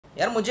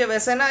यार मुझे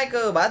वैसे ना एक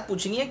बात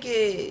पूछनी है कि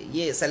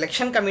ये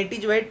सिलेक्शन कमेटी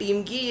जो है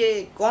टीम की,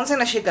 ये कौन से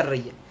नशे कर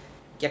रही है?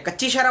 क्या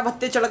कच्ची शराब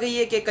हत्ते चढ़ गई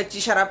है कि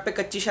कच्ची शराब पे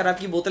कच्ची शराब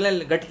की बोतलें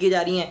गटकी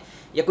जा रही हैं,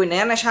 या कोई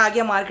नया नशा आ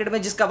गया मार्केट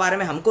में जिसका बारे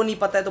में हमको नहीं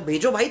पता है? तो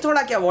भेजो भाई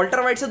थोड़ा। क्या वॉल्टर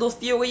वाइट से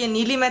दोस्ती हो गई है?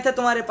 नीली मैथ है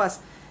तुम्हारे पास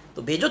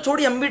तो भेजो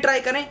थोड़ी, हम भी ट्राई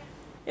करें।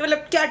 ये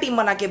मतलब क्या टीम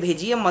बना के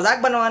भेजी है? मजाक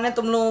बनवाने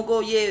तुम लोगों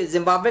को? ये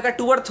जिम्बाब्वे का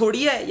टूर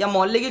थोड़ी है, या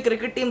मोहल्ले की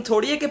क्रिकेट टीम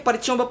थोड़ी है कि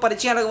पर्चियों पर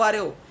पर्चियां लगवा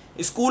रहे हो।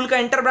 स्कूल का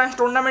इंटर ब्रांच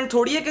टूर्नामेंट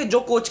थोड़ी है कि जो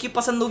कोच की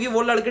पसंद होगी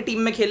वो लड़के टीम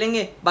में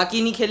खेलेंगे,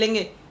 बाकी नहीं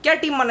खेलेंगे। क्या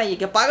टीम बनाई है?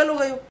 क्या पागल हो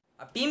गए हो?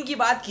 अब टीम की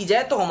बात की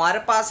जाए तो हमारे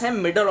पास है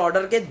मिडिल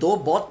ऑर्डर के दो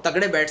बहुत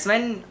तगड़े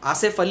बैट्समैन,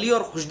 आसिफ अली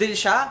और खुशदिल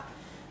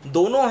शाह।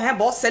 दोनों हैं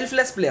बहुत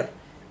सेल्फलेस प्लेयर,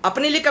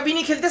 अपने लिए कभी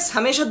नहीं खेलते,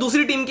 हमेशा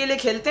दूसरी टीम के लिए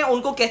खेलते हैं,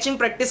 उनको कैचिंग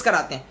प्रैक्टिस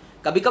कराते हैं।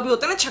 कभी कभी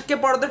होता है ना छक्के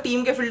पड़ते,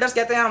 टीम के फील्डर्स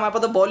कहते हैं यार हमारे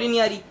पास तो बॉल ही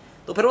नहीं आ रही,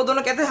 तो फिर वो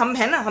दोनों कहते हैं हम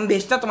है ना, हम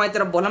भेजते हैं तुम्हारी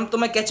तरफ बॉल, हम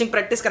तुम्हें कैचिंग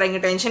प्रैक्टिस कराएंगे,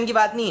 टेंशन की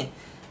बात नहीं है।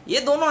 ये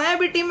दोनों हैं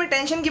अभी टीम में,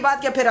 टेंशन की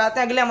बात क्या। फिर आते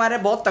हैं अगले हमारे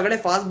बहुत तगड़े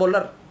फास्ट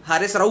बॉलर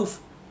हारिस रऊफ,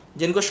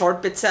 जिनको शॉर्ट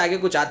पिच से आगे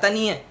कुछ आता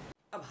नहीं है।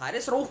 अब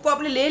हारिस रऊफ को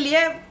आपने ले लिया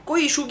है,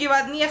 कोई इशू की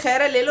बात नहीं है,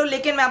 खैर है ले लो।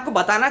 लेकिन मैं आपको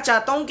बताना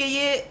चाहता हूँ कि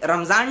ये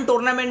रमज़ान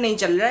टूर्नामेंट नहीं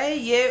चल रहा है,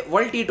 ये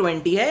वर्ल्ड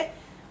T20 है,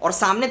 और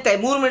सामने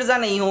तैमूर मिर्ज़ा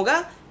नहीं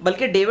होगा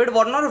बल्कि डेविड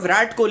वार्नर और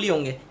विराट कोहली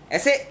होंगे।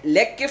 ऐसे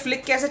लेग के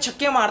फ्लिक के ऐसे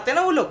छक्के मारते हैं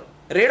ना वो लोग,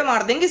 रेड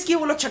मार देंगे इसकी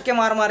वो लोग छक्के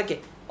मार मार के।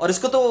 और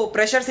इसको तो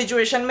प्रेशर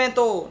सिचुएशन में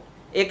तो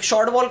एक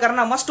शॉर्ट बॉल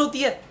करना मस्ट होती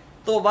है,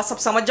 तो बस अब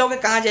समझ जाओगे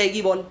कहाँ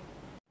जाएगी बॉल।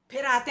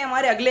 फिर आते हैं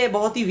हमारे अगले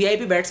बहुत ही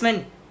VIP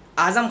बैट्समैन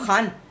आजम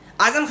खान।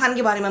 आजम खान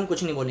के बारे में हम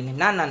कुछ नहीं बोलेंगे,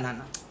 ना ना ना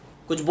ना,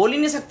 कुछ बोल ही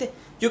नहीं सकते,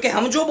 क्योंकि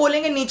हम जो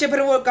बोलेंगे नीचे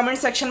फिर वो कमेंट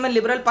सेक्शन में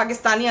लिबरल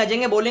पाकिस्तानी आ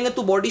जाएंगे, बोलेंगे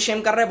तू बॉडी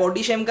शेम कर रहा है,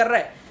 बॉडी शेम कर रहा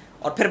है।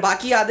 और फिर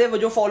बाकी आधे वो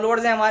जो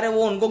फॉलोअर्स हैं हमारे,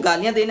 वो उनको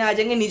गालियां देने आ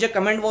जाएंगे, नीचे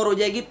कमेंट वॉर हो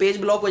जाएगी, पेज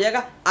ब्लॉक हो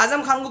जाएगा।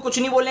 आजम खान को कुछ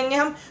नहीं बोलेंगे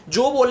हम,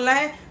 जो बोलना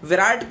है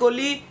विराट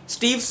कोहली,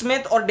 स्टीव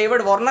स्मिथ और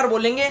डेविड वार्नर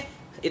बोलेंगे।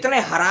 इतने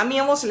हरामी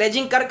हैं वो,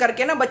 स्लेजिंग कर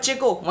करके ना बच्चे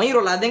को वहीं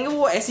रुला देंगे,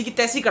 वो ऐसी की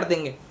तैसी कर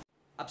देंगे।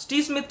 अब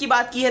स्टीव स्मिथ की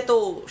बात की है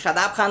तो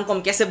शादाब खान को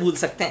हम कैसे भूल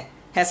सकते हैं?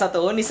 ऐसा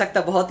तो हो नहीं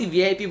सकता, बहुत ही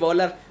VIP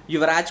बॉलर।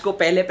 युवराज को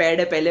पहले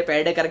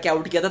पैडे करके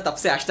आउट किया था, तब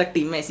से आज तक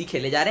टीम में ऐसी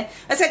खेले जा रहे हैं।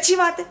 ऐसे अच्छी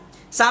बात है,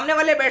 सामने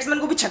वाले बैट्समैन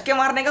को भी छक्के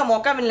मारने का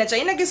मौका मिलना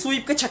चाहिए ना, कि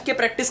स्वीप के छक्के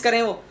प्रैक्टिस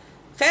करें वो।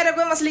 खैर है,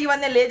 कोई मसले की बात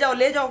नहीं,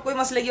 ले जाओ कोई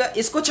मसले की बात।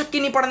 इसको छक्के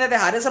नहीं पड़ने थे,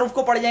 हारिस रऊफ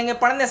को पड़ जाएंगे,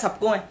 पढ़ने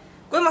सबको हैं,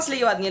 कोई मसले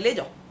की बात नहीं है, ले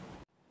जाओ।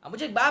 अब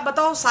मुझे एक बात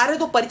बताओ, सारे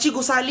तो पर्ची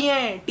घुसा लिए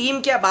हैं,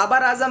 टीम क्या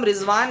बाबर आजम,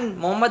 रिजवान,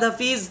 मोहम्मद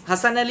हफीज,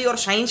 हसन अली और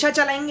शाहीन शाह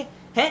चलाएंगे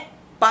हैं?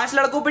 5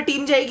 लड़कों पे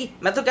टीम जाएगी।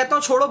 मैं तो कहता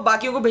हूँ छोड़ो,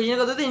 बाकियों को भेजने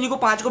को देते, इन्हीं को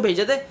 5 को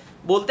भेजे थे,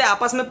 बोलते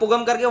आपस में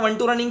पुगम करके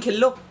 1-2 रनिंग खेल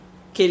लो,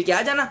 खेल के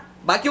आ जाना,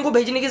 बाकियों को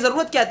भेजने की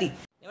जरूरत क्या थी?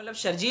 मतलब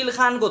शर्जील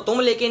खान को तुम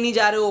लेके नहीं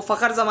जा रहे हो,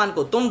 फखर जमान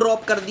को तुम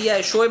ड्रॉप कर दिया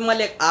है, शोएब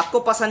मलिक आपको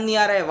पसंद नहीं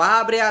आ रहा है,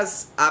 वहाब रियाज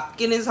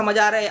आपकी नहीं समझ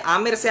आ रहा है,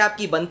 आमिर से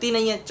आपकी बनती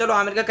नहीं है, चलो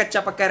आमिर का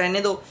कच्चा पक्का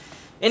रहने दो,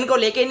 इनको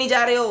लेके नहीं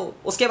जा रहे हो।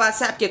 उसके बाद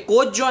से आपके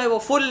कोच जो है वो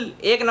फुल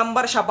 1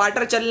 नंबर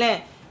शपाटर चल रहे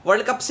हैं।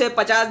 वर्ल्ड कप से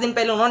 50 दिन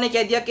पहले उन्होंने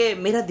कह दिया कि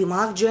मेरा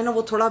दिमाग जो है ना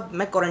वो थोड़ा,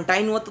 मैं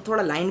क्वारंटाइन हुआ तो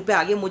थोड़ा लाइन पे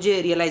आगे मुझे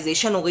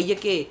रियलाइजेशन हो गई है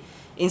कि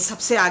इन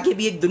सबसे आगे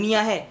भी एक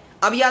दुनिया है।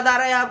 अब याद आ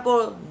रहा है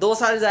आपको 2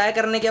 साल ज़ाया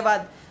करने के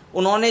बाद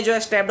उन्होंने जो है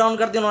स्टेप डाउन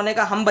कर दिया, उन्होंने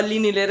कहा हम बल्ली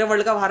नहीं ले रहे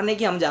वर्ल्ड कप हारने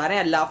की, हम जा रहे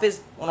हैं अल्लाह हाफिज़।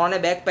 उन्होंने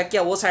बैग पैक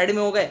किया, वो साइड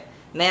में हो गए,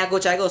 नया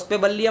कोच आएगा उस पर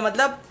बल्ली है।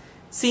 मतलब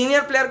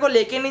सीनियर प्लेयर को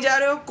लेके नहीं जा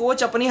रहे हो,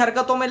 कोच अपनी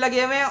हरकतों में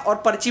लगे हुए हैं और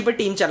पर्ची पे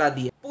टीम चला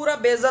दी है। पूरा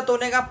बेइज्जत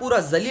होने का, पूरा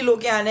जलील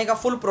होके आने का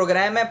फुल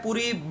प्रोग्राम है,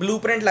 पूरी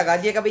ब्लूप्रिंट लगा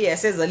दिया कि भाई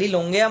ऐसे जलील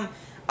होंगे हम,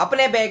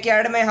 अपने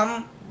बैकयार्ड में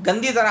हम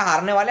गंदी तरह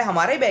हारने वाले।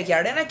 हमारे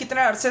बैकयार्ड है ना,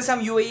 कितने अरसे से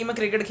हम UAE में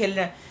क्रिकेट खेल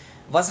रहे हैं,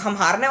 बस हम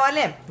हारने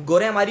वाले हैं।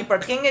 गोरे हमारी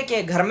पटकेंगे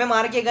कि घर में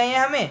मार के गए हैं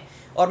हमें।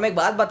 और मैं एक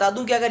बात बता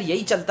दूं कि अगर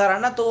यही चलता रहा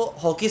ना तो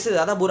हॉकी से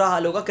ज़्यादा बुरा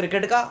हाल होगा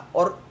क्रिकेट का,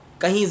 और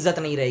कहीं इज्जत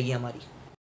नहीं रहेगी हमारी।